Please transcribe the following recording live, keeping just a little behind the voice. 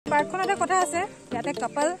পাৰ্কখনতে কথা আছে ইয়াতে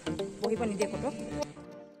কাপল বহিব নিদিয়ে ক'তো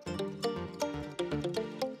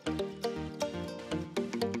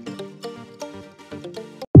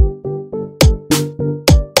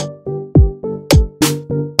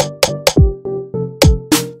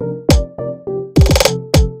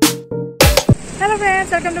Hello friends,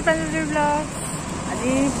 welcome to Panjali Vlog.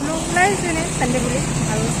 আজি vlog লাইছে নে সানডে বুলি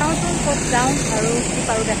আৰু চাউথন ক'ত যাওঁ আৰু কি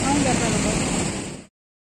পাৰো দেখাওঁগে আপোনালোকক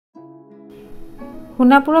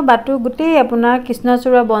সোণাপুৰৰ বাটু গোটেই আপোনাৰ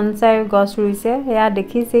কৃষ্ণচূড়া বনসাই গছ ৰুইছে এয়া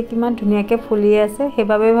দেখিছে কিমান ধুনীয়াকৈ ফুলি আছে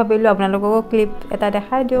সেইবাবে ভাবিলো আপোনালোকক ক্লিপ এটা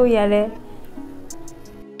দেখাই দিও ইয়াৰে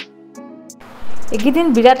একদিন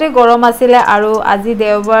বিৰাটে গৰম আছিল আৰু আজি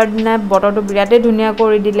দেওবাৰ দিনা বতৰটো বিৰাটে ধুনীয়া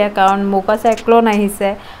কৰি দিলে কাৰণ মোকা সাইক্লোন আহিছে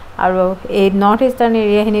আৰু এই নৰ্থ ইষ্টাৰ্ণ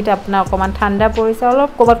এৰিয়াখিনিত আপোনাৰ অকমান ঠাণ্ডা পৰিছে অলপ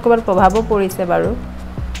ক'বাত প্ৰভাৱো পৰিছে বাৰু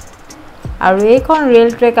আৰু এইখন ৰেল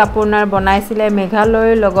ট্ৰেক আপোনাৰ বনাইছিলে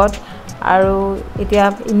মেঘালয়ৰ লগত আৰু এতিয়া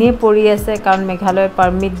ইনে পৰি আছে কাৰণ মেঘালয়ৰ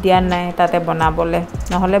পাৰমিট দিয়া নাই তাতে বনাবলে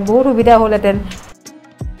নহলে বহুত সুবিধা হ'লহেতেন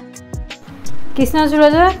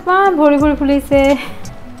কৃষ্ণচূড়া কিমান ভৰি ফুলিছে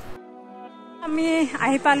আমি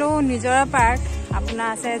আহি পালো নিজৰা পাৰ্ক আপোনাৰ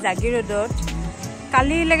আছে জাগিৰোডত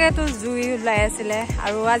কালি লাগে তো জুই ওলাই আছিল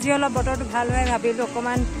আৰু আজি অলপ বতৰটো ভাল হয় ভাবিলো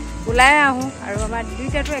অকমান ওলাই আহো আৰু আমাৰ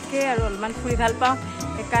দুইটাটো একে আৰু অলমান ফুৰি ভাল পাওঁ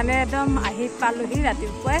একানে একদম আহি পালোহি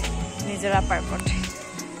ৰাতিপুৱাই নিজৰা পাৰ্কত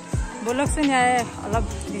বলকচোন ইয়াৰে অলপ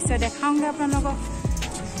দৃশ্য দেখাওঁগে আপোনালোকক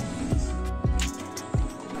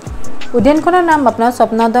উদ্যানখনৰ নাম আপোনাৰ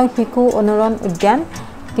স্বপ্নদং শিশু অনুৰণ উদ্যান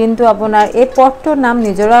কিন্তু আপোনাৰ এই পথটোৰ নাম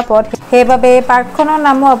নিজৰা পথ সেইবাবে এই পাৰ্কখনৰ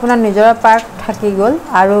নামো আপোনাৰ নিজৰা পাৰ্ক থাকি গ'ল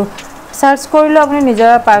আৰু সাৰ্চ কৰিলে আপুনি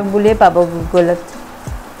নিজৰা পাৰ্ক বুলি পাব গুগলত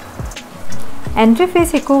এন্ট্ৰি ফিজ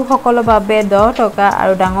শিশুসকলৰ বাবে 10 টকা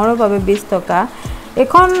আৰু ডাঙৰৰ বাবে 20 টকা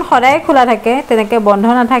এখন সদায় খোলা থাকে তেনেকৈ বন্ধ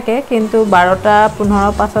নাথাকে কিন্তু 12টা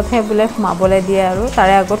 15 পাছতহে বুলে সোমাবলৈ দিয়ে আৰু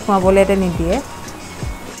তাৰে আগত সোমাবলৈ নিদিয়ে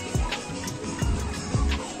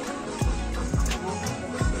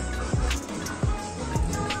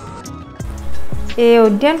এই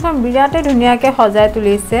উদ্যানখন বিৰাটে ধুনীয়াকৈ সজাই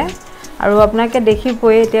তুলিছে আৰু আপোনাকে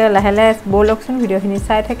দেখিবই এতিয়া লাহে লাহে বলকচোন ভিডিওখিনি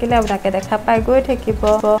চাই থাকিলে আপোনাকে দেখা পাই গৈ থাকিব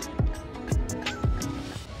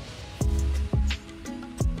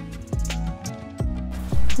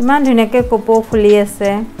ইমান ধুনীয়াকৈ কপৌ ফুলি আছে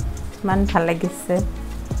ইমান ভাল লাগিছে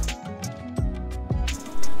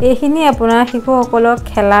এইখিনি আপোনাৰ শিশুসকলক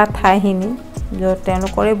খেলা ঠাইখিনি য'ত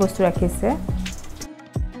তেওঁলোকৰে বস্তু ৰাখিছে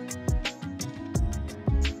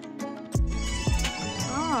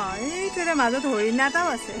এইটোৰে মাজত হৰিণা এটাও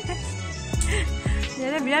আছে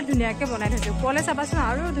ইয়াৰে বিৰাট ধুনীয়াকৈ বনাই থৈছে ওপৰলৈ চাবাচোন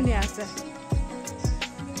আৰু ধুনীয়া আছে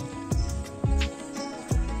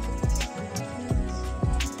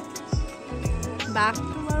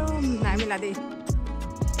বাঘটো বাৰু নাই মিলা দেই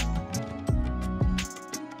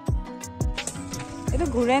এইটো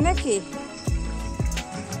ঘূৰে নে কি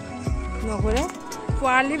নঘূৰে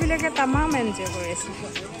পোৱালীবিলাকে তামাম এনজয় কৰি আছে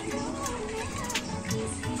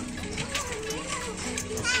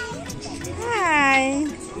হাই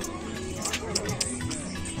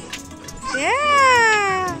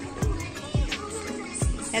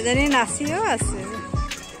এজনী নাচিও আছে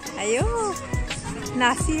আয়ো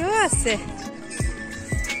নাচিও আছে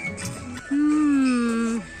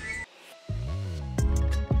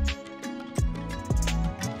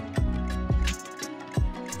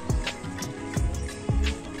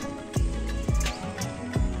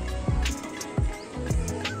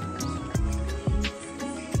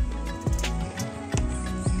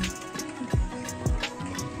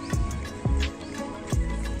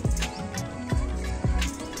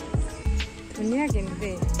ধুনীয়া কিন্তু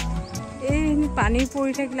দেই এই পানী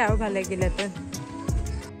পৰি থাকিলে আৰু ভাল লাগিলেহেঁতেন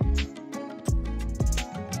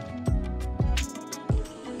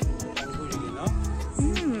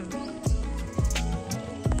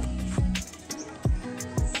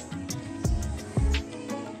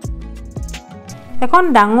এখন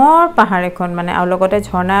ডাঙৰ পাহাৰ এখন মানে আৰু লগতে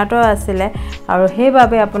ঝৰ্ণা এটা আছিলে আৰু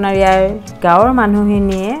সেইবাবে আপোনাৰ ইয়াৰ গাঁৱৰ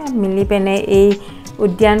মানুহখিনিয়ে মিলি পেনে এই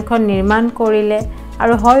উদ্যানখন নিৰ্মাণ কৰিলে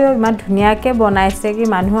আৰু হয় ইমান ধুনীয়াকৈ বনাইছে কি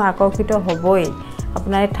মানুহ আকৰ্ষিত হ'বই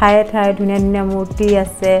আপোনাৰ ঠায়ে ঠায়ে ধুনীয়া ধুনীয়া মূৰ্তি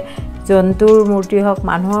আছে জন্তুৰ মূৰ্তি হওক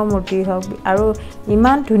মানুহৰ মূৰ্তি হওক আৰু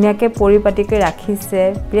ইমান ধুনীয়াকৈ পৰিপাটিকৈ ৰাখিছে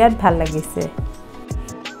বিৰাট ভাল লাগিছে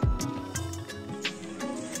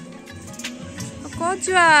ক'ত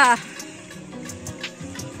যোৱা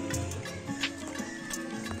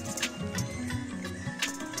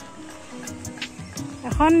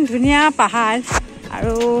এখন ধুনীয়া পাহাৰ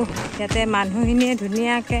আৰু ইয়াতে মানুহখিনিয়ে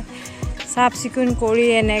ধুনীয়াকৈ চাফ চিকুণ কৰি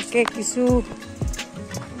এনেকৈ কিছু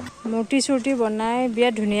মূৰ্তি চূৰ্তি বনাই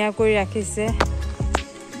বিৰাট ধুনীয়া কৰি ৰাখিছে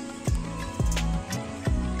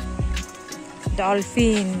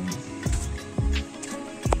ডলফিন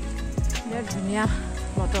বিৰাট ধুনীয়া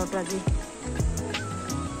বতৰটো আজি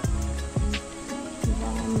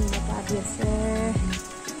বতাহ দি আছে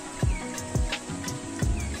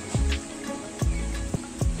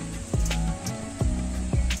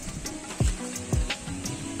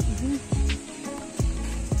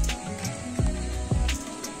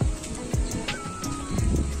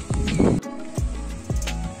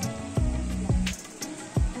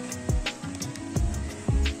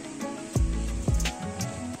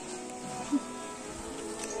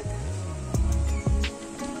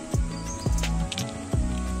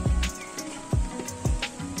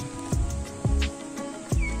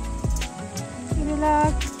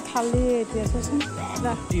খালি এতিয়া চোন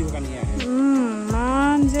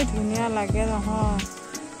ইমান যে ধুনীয়া লাগে নহয়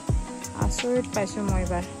আচৰিত পাইছোঁ মই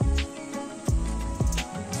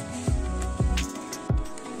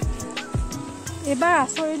এইবাৰ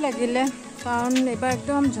আচৰিত লাগিলে কাৰণ এইবাৰ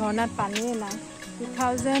একদম ঝৰ্ণাত পানীয়ে নাই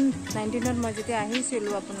 2019ত মই যেতিয়া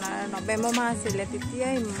আহিছিলোঁ আপোনাৰ নৱেম্বৰ মাহ আছিলে তেতিয়া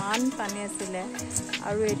ইমান পানী আছিলে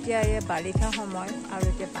আৰু এতিয়া এই বাৰিষা সময় আৰু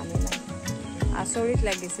এতিয়া পানী নাই আচৰিত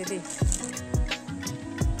লাগিছে দেই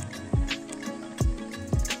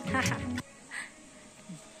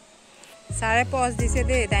सारे पॉज दिसे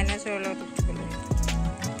दे डायनासोर लो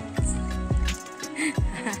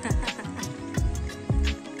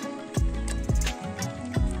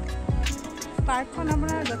पार्कखन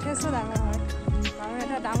আপোনাৰ যথেষ্ট ডাঙৰ হয় কাৰণ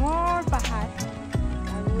এটা ডাঙৰ পাহাৰ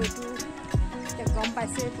আৰু এটো গম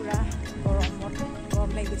পাইছে পুৰা গৰম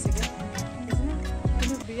লাগিছেগে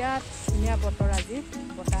কিন্তু বিৰাট ধুনীয়া বতৰ আজি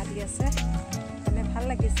বতাহ দি আছে মানে ভাল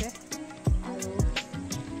লাগিছে আৰু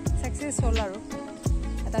সাকসেস হ'ল আৰু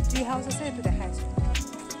এটা ট্ৰি হাউস আছে এটো দেখাইছো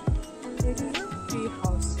এইটো ট্ৰি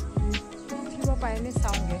হাউস উঠিব পাৰিনে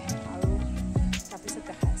চাওঁগে আৰু তাৰপিছত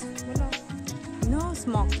দেখাইছো বলো নো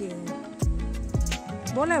স্মকিং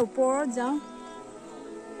বলে ওপৰত যাওঁ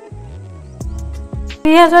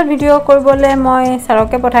ট্ৰি হাউসৰ ভিডিও কৰিবলৈ মই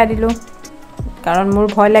সাৰকে পঠাই দিলো কাৰণ মোৰ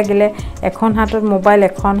ভয় লাগিলে এখন হাতত মোবাইল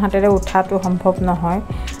এখন হাতেৰে উঠাটো সম্ভৱ নহয়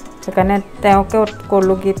সেইকাৰণে তেওঁকে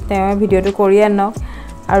ক'লো কি তেওঁ ভিডিওটো কৰি আনক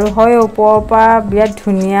আৰু হয় ওপৰৰ পৰা বিৰাট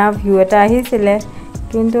ধুনীয়া ভিউ এটা আহিছিলে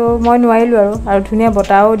কিন্তু মই নোৱাৰিলো আৰু ধুনীয়া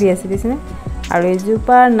বতাহও দি আছে দিছনে আৰু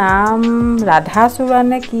এজোপাৰ নাম ৰাধাচূড়া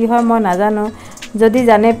নে কি হয় মই নাজানো যদি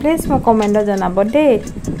জানে প্লিজ মোক কমেন্টত জনাব দেই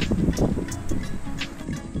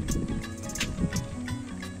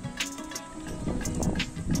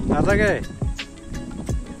নাথাকে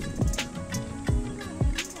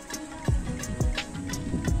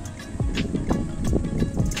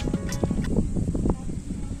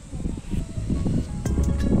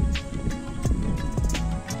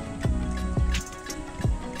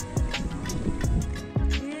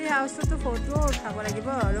तो फोटो उठाब লাগিব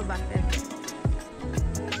আৰু বাহিৰতে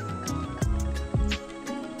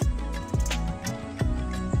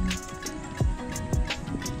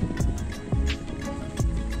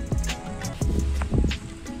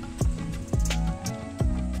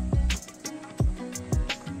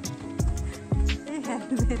এই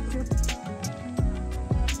হেলমেটটো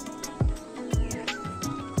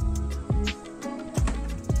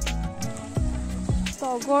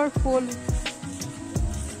তগৰ ফুল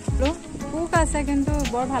পোক আছে কিন্তু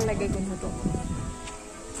বৰ ভাল লাগে গোন্ধটো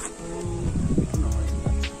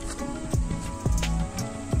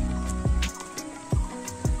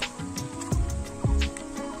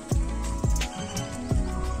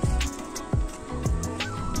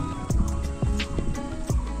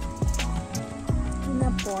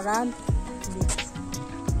পৰা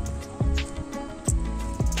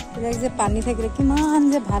যে পানী থাকিলে কিমান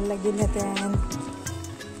যে ভাল লাগিলহেঁতেন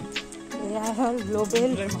এয়া হ'ল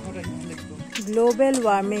গ্লোবেল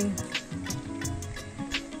ওয়ার্মিং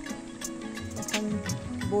এখন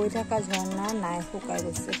বই থাকা ঝর্ণা নাই শুকাই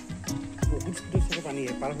গৈছে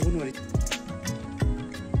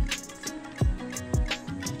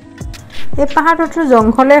এই পাহাৰটো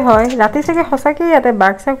জংঘলে হয় ৰাতি চাগে সঁচাকৈ ইয়াতে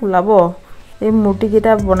বাঘ চাগ ওলাব এই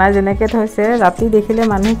মূৰ্তিকেইটা বনাই যেনেকৈ থৈছে ৰাতি দেখিলে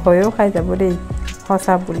মানুহ ভয়ো খাই যাব দেই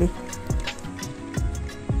সঁচা বুলি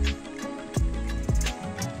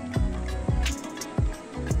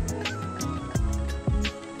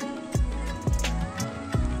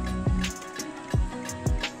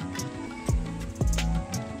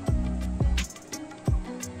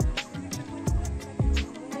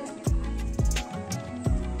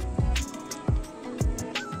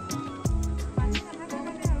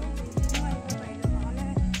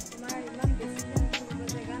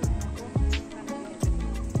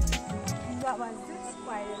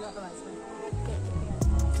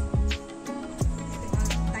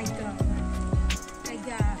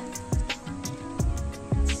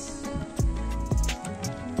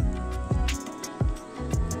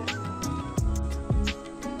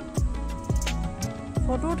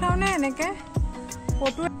ফটো উঠাওনে এনেকে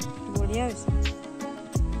ফটো বঢ়িয়া হৈছে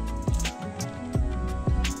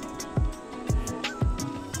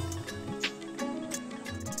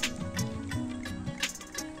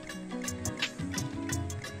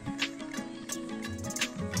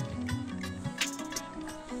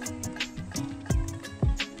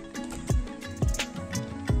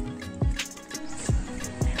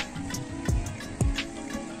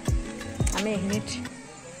আমি এখিনিত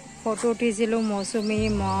ফটো উঠিছিলোঁ মৌচুমী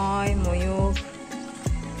মই ময়ূক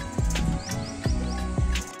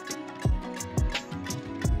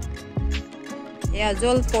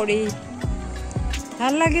এজল পৰি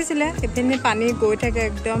ভাল লাগিছিলে এপিনে পানী গৈ থাকে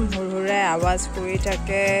একদম হুৰহুৰাই আৱাজ কৰি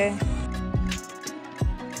থাকে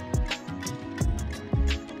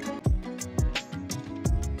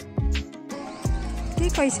কি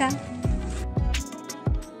কৈছা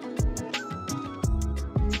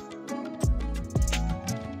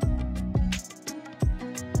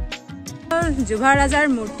জুভা ৰাজাৰ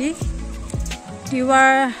মূৰ্তি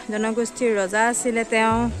তিৱাৰ জনগোষ্ঠীৰ ৰজা আছিলে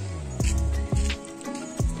তেওঁ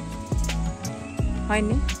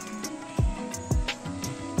হয়নি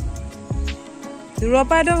দূৰৰ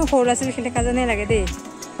পৰা একদম সৰু আছিল দেখা যেনেই লাগে দেই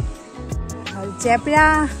জেব্ৰা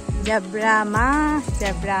জেব্ৰা মা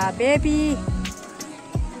জেব্ৰা বেবী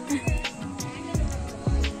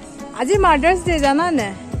আজি মাৰ্ডাৰ্ছ ডে জানানে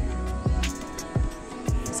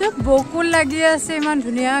চব বকুল লাগি আছে ইমান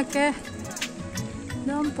ধুনীয়াকে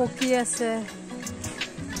একদম পকি আছে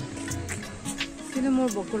কিন্তু মোৰ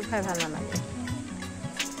বকুল খাই ভাল নালাগে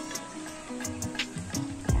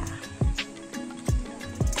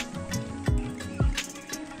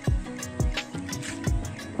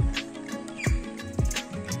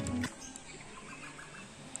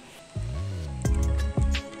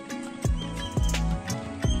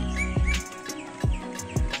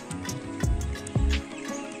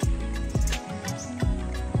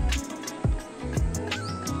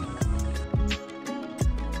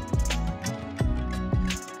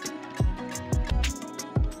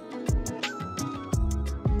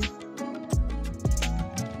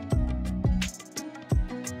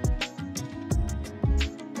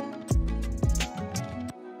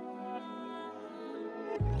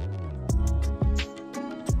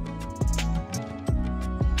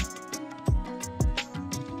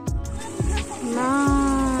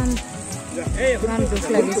ইমান দুখ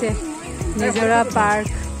লাগিছে নিজৰা পাৰ্ক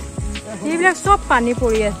এইবিলাক চব পানী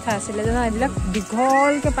পৰি আছিলে জানা এইবিলাক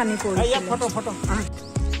দীঘলকে পানী পৰিছিলে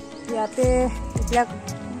ইয়াতে এইবিলাক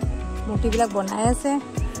মূৰ্তিবিলাক বনাই আছে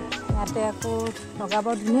ইয়াতে আকৌ লগাব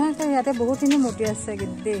ধুনীয়াকৈ ইয়াতে বহুতখিনি মূৰ্তি আছে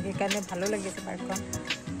কিন্তু দেই সেইকাৰণে ভালো লাগিছে পাৰ্কখন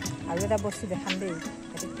আৰু এটা বস্তু দেখাম দেই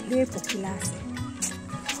ইয়াতে ঢেৰ পখিলা আছে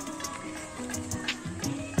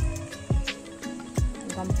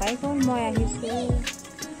গম পাই গ'ল মই আহিছোঁ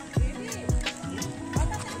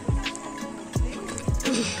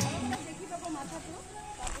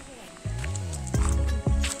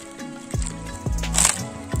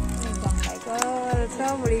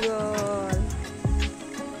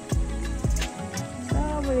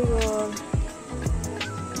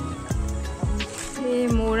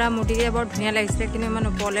মোৰা মূৰ্তিকেইটা বৰ ধুনীয়া লাগিছিলে কিন্তু ইমান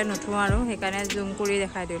ওপৰলৈ নুঠোঁ আৰু সেইকাৰণে জুম কৰি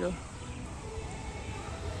দেখাই দিলোঁ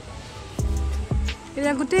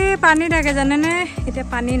এতিয়া গোটেই পানী থাকে জানেনে এতিয়া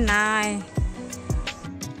পানী নাই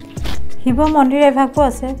শিৱ মন্দিৰ এভাগো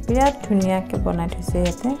আছে বিৰাট ধুনীয়াকৈ বনাই থৈছে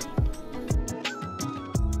ইয়াতে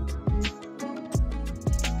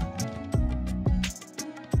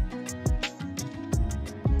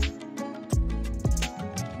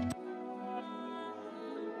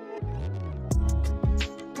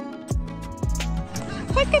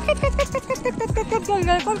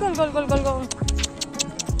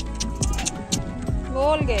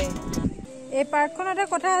গ'লগে এই পাৰ্কখনতে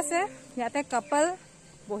কথা আছে ইয়াতে কাপল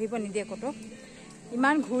বহিব নিদিয়ে ক'তো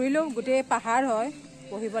ইমান ঘূৰিলেও গোটেই পাহাৰ হয়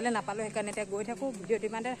বহিবলৈ নাপালোঁ সেইকাৰণে এতিয়া গৈ থাকোঁ ভিডিঅ'টো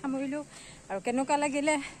ইমানতে সামৰিলোঁ আৰু কেনেকুৱা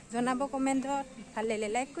লাগিলে জনাব কমেণ্টত ভাল লাগিলে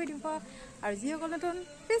লাইক কৰি দিব আৰু যিসকল নতুন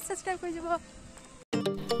প্লিজ ছাবস্ক্ৰাইব কৰি দিব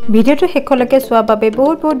ভিডিঅ'টো শেষলৈকে চোৱাৰ বাবে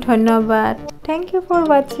বহুত বহুত ধন্যবাদ থেংক ইউ ফৰ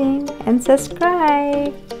ৱাচিং এণ্ড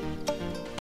ছাবস্ক্ৰাইব